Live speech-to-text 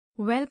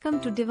Welcome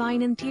to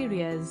Divine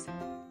Interiors.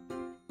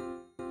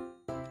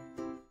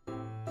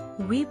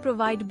 We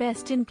provide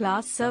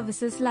best-in-class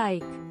services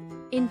like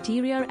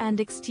interior and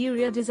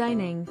exterior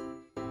designing,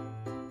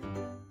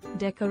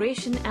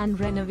 decoration and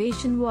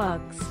renovation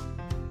works.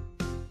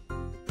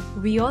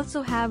 We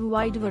also have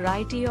wide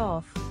variety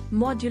of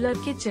modular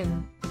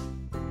kitchen,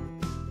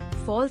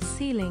 false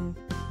ceiling,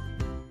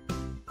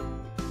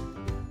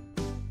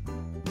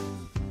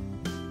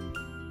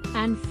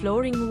 and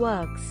flooring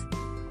works.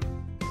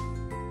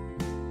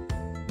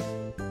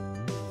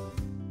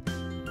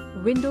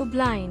 Window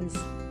blinds,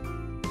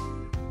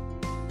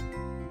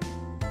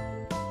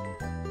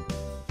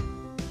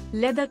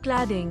 leather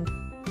cladding,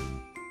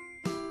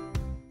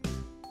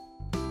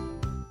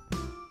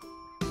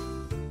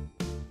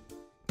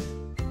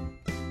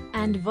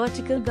 and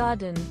vertical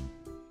garden.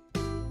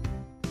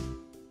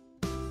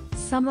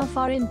 Some of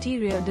our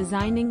interior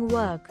designing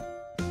work.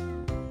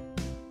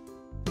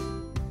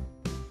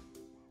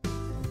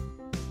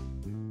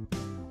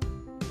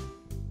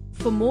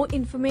 For more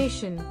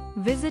information,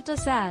 visit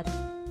us at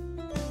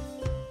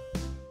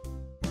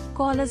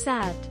Call us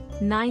at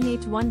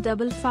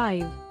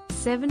 98155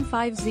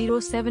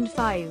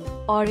 75075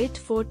 or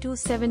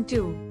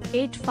 84272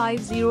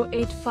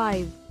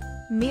 85085.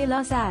 Mail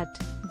us at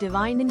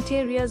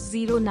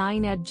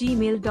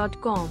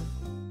divineinteriors09@gmail.com.